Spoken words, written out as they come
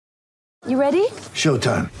You ready?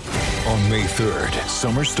 Showtime. On May 3rd,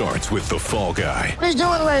 summer starts with The Fall Guy. Let's do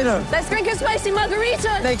it later. Let's drink a spicy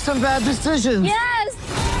margarita. Make some bad decisions. Yes!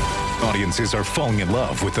 Audiences are falling in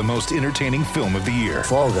love with the most entertaining film of the year.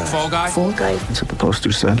 Fall Guy. Fall Guy? Fall guy. That's what the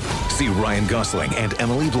poster said. See Ryan Gosling and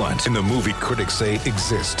Emily Blunt in the movie critics say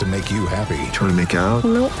exists to make you happy. Trying to make it out?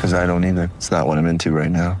 Nope. Because I don't either. It's not what I'm into right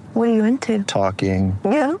now. What are you into? Talking.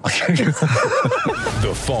 Yeah.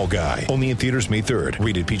 The Fall Guy. Only in theaters May 3rd.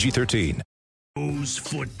 Rated PG-13. Joe's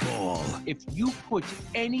football. If you put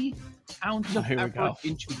any ounce of effort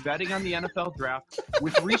into betting on the NFL draft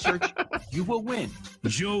with research, you will win.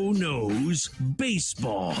 Joe knows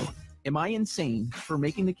baseball. Am I insane for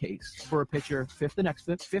making the case for a pitcher fifth in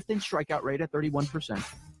strikeout rate at 31%,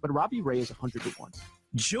 but Robbie Ray is 100-1?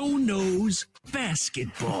 Joe knows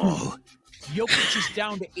basketball. Jokic is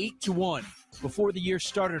down to 8-1. Before the year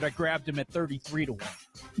started, I grabbed him at 33-1.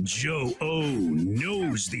 Joe O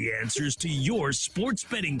knows the answers to your sports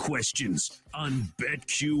betting questions on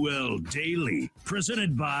BetQL Daily,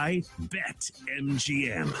 presented by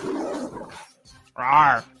BetMGM.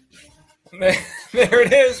 Rawr. There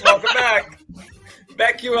it is. Welcome back.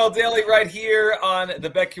 BetQL Daily right here on the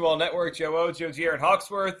BetQL Network. Joe O, Joe G, Aaron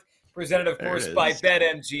Hawksworth, presented, of course, by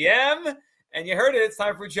BetMGM. And you heard it. It's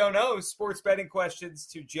time for Joe Knows sports betting questions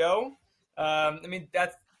to Joe. I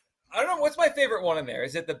don't know. What's my favorite one in there?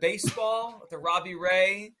 Is it the baseball, the Robbie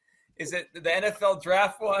Ray? Is it the NFL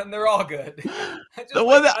draft one? They're all good.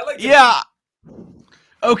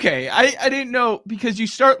 Okay. I didn't know because you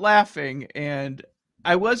start laughing, and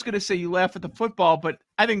I was going to say you laugh at the football, but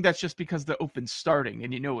I think that's just because the Open's starting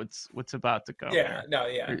and you know what's about to come. Yeah. No.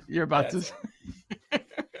 Yeah. You're about to.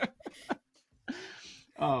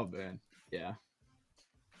 Oh man. Yeah.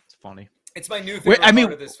 It's funny. It's my new favorite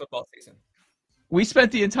part of this football season. We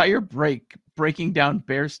spent the entire break breaking down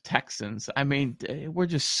Bears-Texans. I mean, we're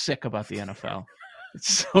just sick about the NFL.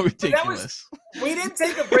 It's so ridiculous. We didn't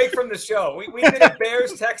take a break from the show. We did a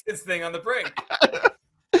Bears-Texans thing on the break.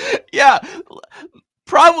 Yeah.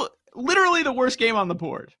 Probably literally the worst game on the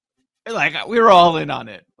board. Like, we were all in on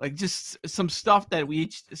it. Like, just some stuff that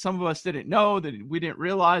some of us didn't know, that we didn't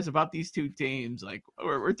realize about these two teams. Like,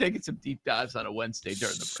 we're taking some deep dives on a Wednesday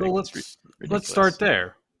during the break. So let's start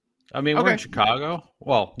there. I mean, we're in Chicago.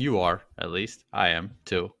 Well, you are, at least. I am,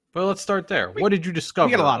 too. But let's start there. What did you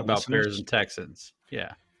discover about listeners. Bears and Texans?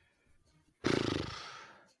 Yeah.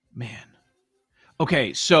 Man.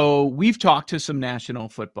 Okay, so we've talked to some National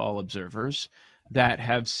Football observers that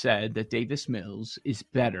have said that Davis Mills is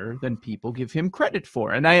better than people give him credit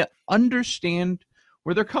for. And I understand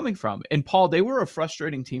where they're coming from. And, Paul, they were a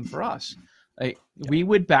frustrating team for us. We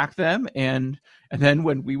would back them, and then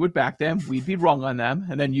when we would back them, we'd be wrong on them,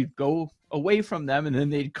 and then you'd go away from them, and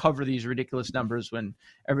then they'd cover these ridiculous numbers when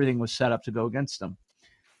everything was set up to go against them.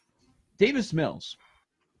 Davis Mills,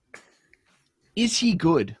 is he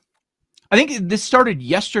good? I think this started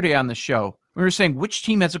yesterday on the show. We were saying which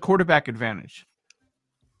team has a quarterback advantage.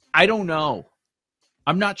 I don't know.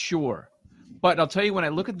 I'm not sure. But I'll tell you, when I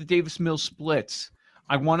look at the Davis Mills splits,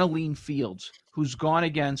 I want to lean Fields, who's gone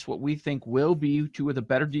against what we think will be two of the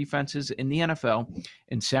better defenses in the NFL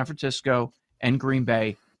in San Francisco and Green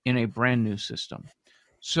Bay in a brand new system.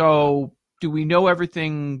 So do we know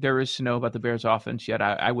everything there is to know about the Bears offense yet?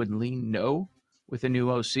 I would lean no with a new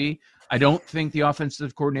OC. I don't think the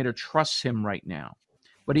offensive coordinator trusts him right now.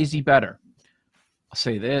 But is he better? I'll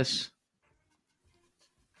say this.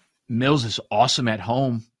 Mills is awesome at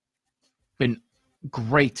home. Been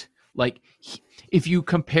great. Like, if you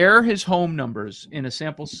compare his home numbers in a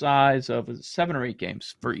sample size of 7 or 8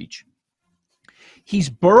 games for each, he's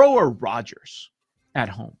Burrow or Rodgers at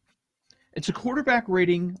home. It's a quarterback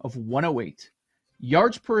rating of 108.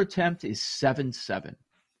 Yards per attempt is 7.7.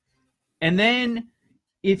 And then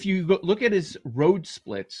if you look at his road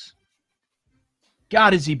splits,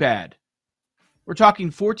 God, is he bad. We're talking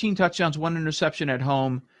 14 touchdowns, 1 interception at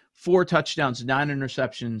home, 4 touchdowns, 9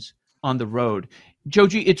 interceptions on the road.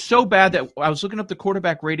 Joji, it's so bad that I was looking up the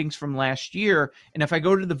quarterback ratings from last year, and if I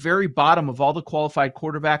go to the very bottom of all the qualified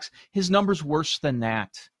quarterbacks, his number's worse than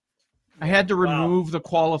that. I had to remove the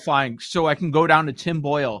qualifying so I can go down to Tim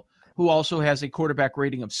Boyle, who also has a quarterback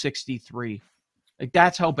rating of 63. Like,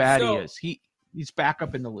 that's how bad he is. He's back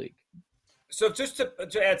up in the league. So just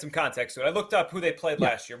to add some context to it, I looked up who they played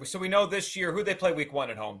last year. So we know this year who they played week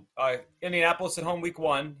 1 at home. Indianapolis at home week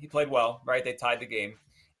 1. He played well, right? They tied the game.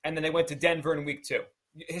 And then they went to Denver in week 2.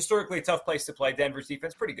 Historically, a tough place to play. Denver's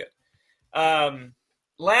defense, pretty good.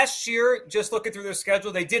 Last year, just looking through their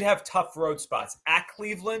schedule, they did have tough road spots. At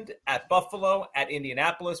Cleveland, at Buffalo, at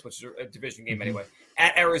Indianapolis, which is a division game anyway.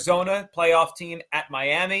 At Arizona, playoff team. At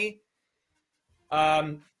Miami.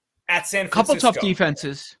 At at San A couple Francisco. tough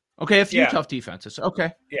defenses. Okay, a few tough defenses.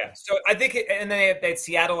 Okay. Yeah, so I think, and then they had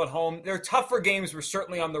Seattle at home. Their tougher games were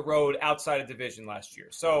certainly on the road outside of division last year.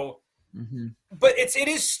 So, but it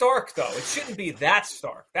is stark though. It shouldn't be that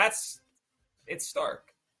stark. It's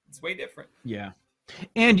stark. It's way different. Yeah,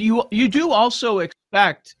 and you do also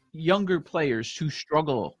expect younger players to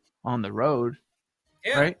struggle on the road,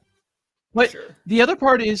 right? But the other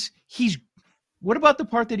part is what about the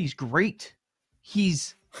part that he's great?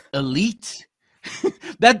 He's elite.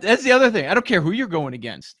 That's the other thing. I don't care who you're going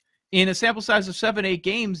against. In a sample size of 7-8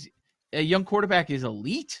 games, a young quarterback is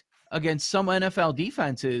elite against some NFL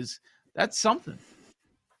defenses. That's something.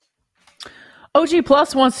 OG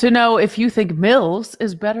Plus wants to know if you think Mills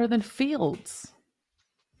is better than Fields.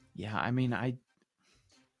 Yeah, I mean, I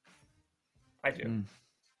do.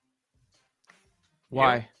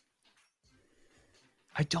 Why? Yeah.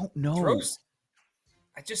 I don't know.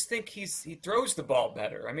 I just think he throws the ball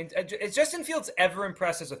better. I mean, is Justin Fields ever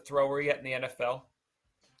impressed as a thrower yet in the NFL?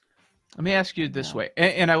 Let me ask you this way,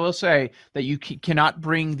 and I will say that you cannot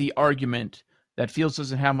bring the argument that Fields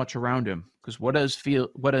doesn't have much around him, because what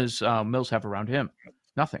does Mills have around him?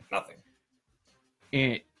 Nothing.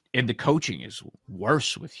 And the coaching is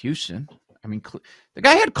worse with Houston. I mean, the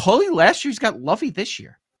guy had Culley last year. He's got Lovey this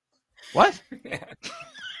year. What?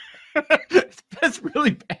 That's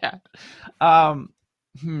really bad.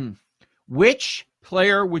 Which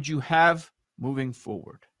player would you have moving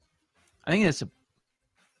forward? I think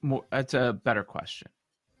that's a better question.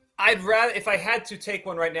 I'd rather, if I had to take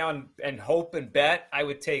one right now and hope and bet, I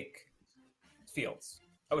would take Fields.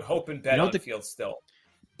 I would hope and bet on Fields still.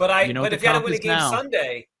 But but if you had to win a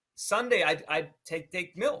game Sunday, I'd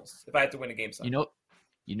take Mills if I had to win a game Sunday.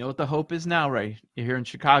 You know what the hope is now, right? You're here in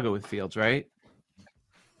Chicago with Fields, right?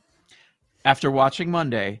 After watching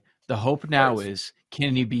Monday, the hope now is,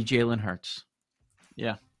 can he be Jalen Hurts?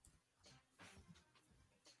 Yeah.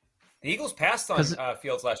 The Eagles passed on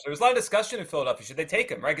Fields last year. There was a lot of discussion in Philadelphia. Should they take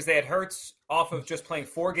him, right? Because they had Hurts off of just playing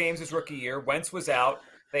 4 games his rookie year. Wentz was out.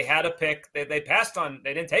 They had a pick. They passed on.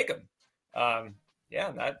 They didn't take him. I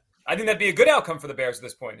think that'd be a good outcome for the Bears at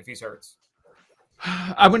this point if he's Hurts.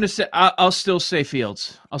 I'm going to say I'll still say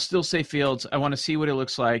Fields. I want to see what it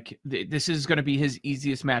looks like. This is going to be his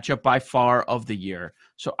easiest matchup by far of the year.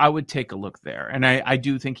 So I would take a look there. And I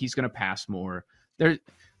do think he's going to pass more.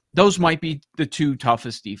 Those might be the 2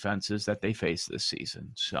 toughest defenses that they face this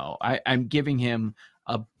season. So I'm giving him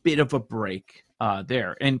a bit of a break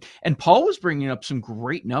there. And Paul was bringing up some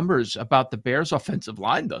great numbers about the Bears' offensive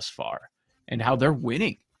line thus far and how they're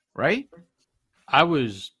winning, right? I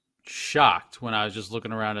was shocked when I was just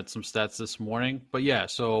looking around at some stats this morning. But yeah,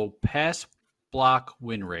 so pass block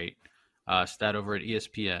win rate, stat over at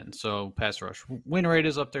ESPN. So pass rush win rate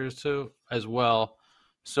is up there too as well.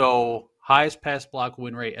 So highest pass block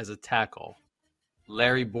win rate as a tackle,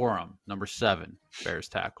 Larry Borum, number 7, Bears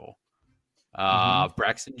tackle.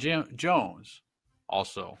 Braxton Jones,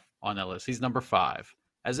 also on that list. He's number 5.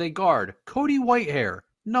 As a guard, Cody Whitehair,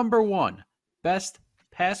 number 1, best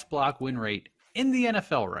pass block win rate in the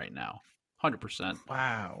NFL right now, 100%.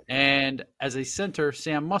 Wow. And as a center,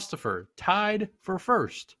 Sam Mustipher, tied for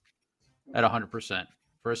first at 100%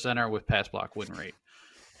 for a center with pass block win rate.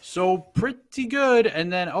 So pretty good.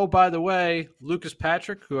 And then, oh, by the way, Lucas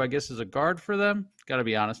Patrick, who I guess is a guard for them, got to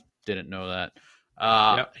be honest, didn't know that.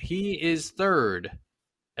 He is 3rd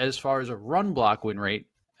as far as a run block win rate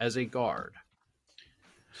as a guard.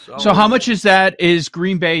 So how much is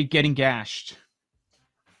Green Bay getting gashed?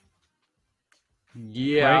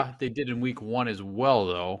 Yeah, right? They did in week 1 as well,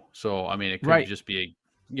 though. So, I mean, it could just be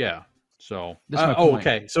So,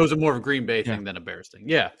 okay. So it's more of a Green Bay thing than a Bears thing.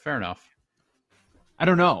 Yeah, fair enough. I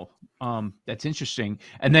don't know. That's interesting.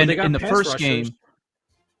 And then in the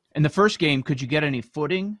first game, could you get any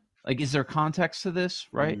footing? Like, is there context to this,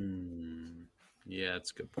 right? Yeah,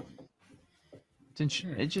 that's a good point.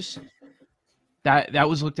 It just that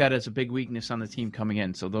was looked at as a big weakness on the team coming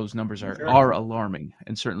in. So those numbers are alarming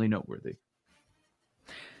and certainly noteworthy.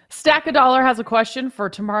 Stack a Dollar has a question for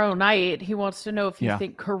tomorrow night. He wants to know if you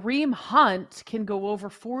think Kareem Hunt can go over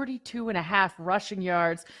 42.5 rushing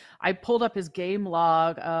yards. I pulled up his game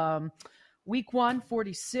log. Week 1,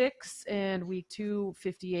 46, and week 2,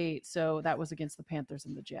 58. So that was against the Panthers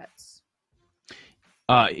and the Jets.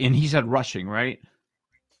 And he's at rushing, right?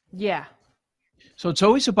 Yeah. So it's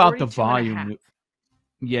always about the volume.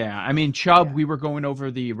 Yeah, I mean, Chubb, we were going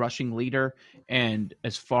over the rushing leader, and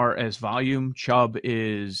as far as volume, Chubb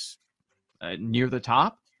is near the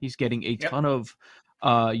top. He's getting a ton of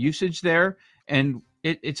usage there, and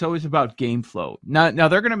it's always about game flow. Now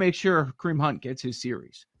they're going to make sure Kareem Hunt gets his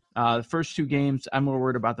series. The first 2 games, I'm more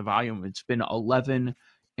worried about the volume. It's been 11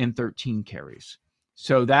 and 13 carries.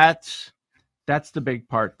 So that's the big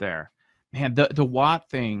part there. Man, the Watt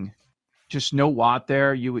thing, just no Watt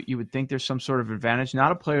there. You would think there's some sort of advantage.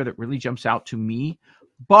 Not a player that really jumps out to me,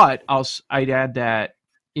 but I'd add that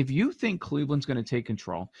if you think Cleveland's going to take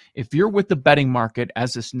control, if you're with the betting market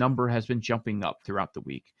as this number has been jumping up throughout the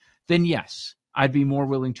week, then yes, I'd be more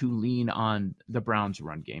willing to lean on the Browns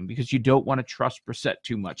run game because you don't want to trust Brissett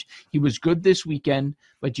too much. He was good this weekend,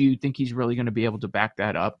 but do you think he's really going to be able to back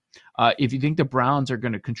that up? If you think the Browns are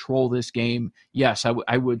going to control this game, yes,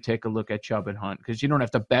 I would take a look at Chubb and Hunt because you don't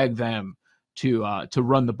have to beg them to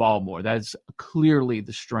run the ball more. That's clearly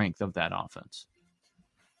the strength of that offense.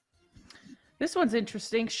 This one's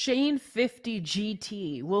interesting. Shane 50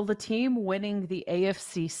 GT. Will the team winning the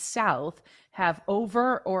AFC South have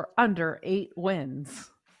over or under 8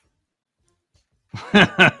 wins?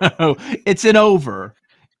 It's an over.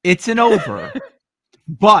 It's an over.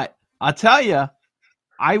 But I'll tell you,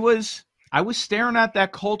 I was staring at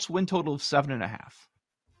that Colts win total of 7.5.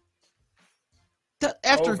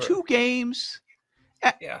 After Over. 2 games,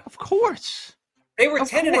 Yeah. of course. They were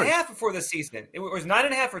Of 10.5 before the season. It was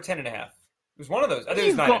 9.5 or 10.5. It was one of those. I think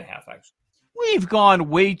it was 9.5, actually. We've gone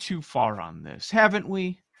way too far on this, haven't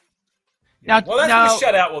we? Yeah. Now, Well, that's now, what a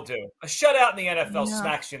shutout will do. A shutout in the NFL Yeah.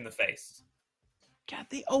 smacks you in the face. God,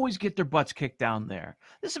 they always get their butts kicked down there.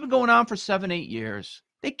 This has been going on for 7-8 years.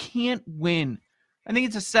 They can't win. I think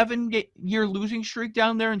it's a 7-year losing streak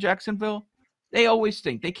down there in Jacksonville. They always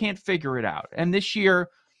think they can't figure it out. And this year,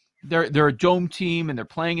 they're a dome team and they're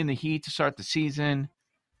playing in the heat to start the season.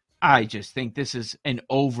 I just think this is an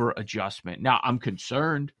over adjustment. Now, I'm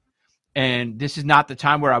concerned, and this is not the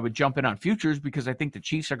time where I would jump in on futures because I think the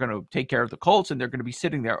Chiefs are going to take care of the Colts and they're going to be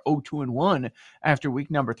sitting there 0-2-1 after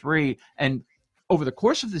week number 3. And over the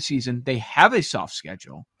course of the season, they have a soft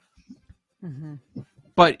schedule. Mm-hmm.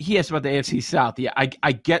 But he asked about the AFC South. Yeah,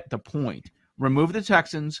 I get the point. Remove the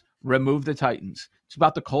Texans, remove the Titans. It's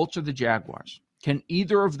about the Colts or the Jaguars. Can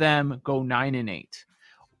either of them go 9-8?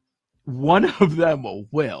 One of them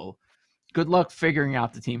will. Good luck figuring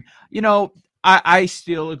out the team. You know, I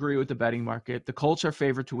still agree with the betting market. The Colts are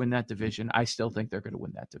favored to win that division. I still think they're going to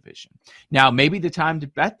win that division. Now, maybe the time to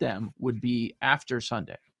bet them would be after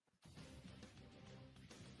Sunday.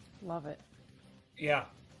 Love it. Yeah.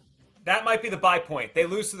 That might be the buy point. They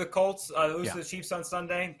lose to the Colts, they lose Yeah. to the Chiefs on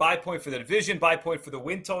Sunday. Buy point for the division, buy point for the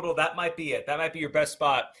win total. That might be it. That might be your best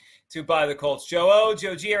spot to buy the Colts. Joe O,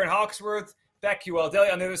 Joe G, Aaron Hawksworth, BetQL Daily.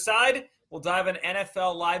 On the other side, we'll dive in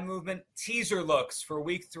NFL live movement teaser looks for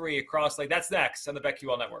week 3 across. That's next on the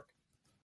BetQL Network.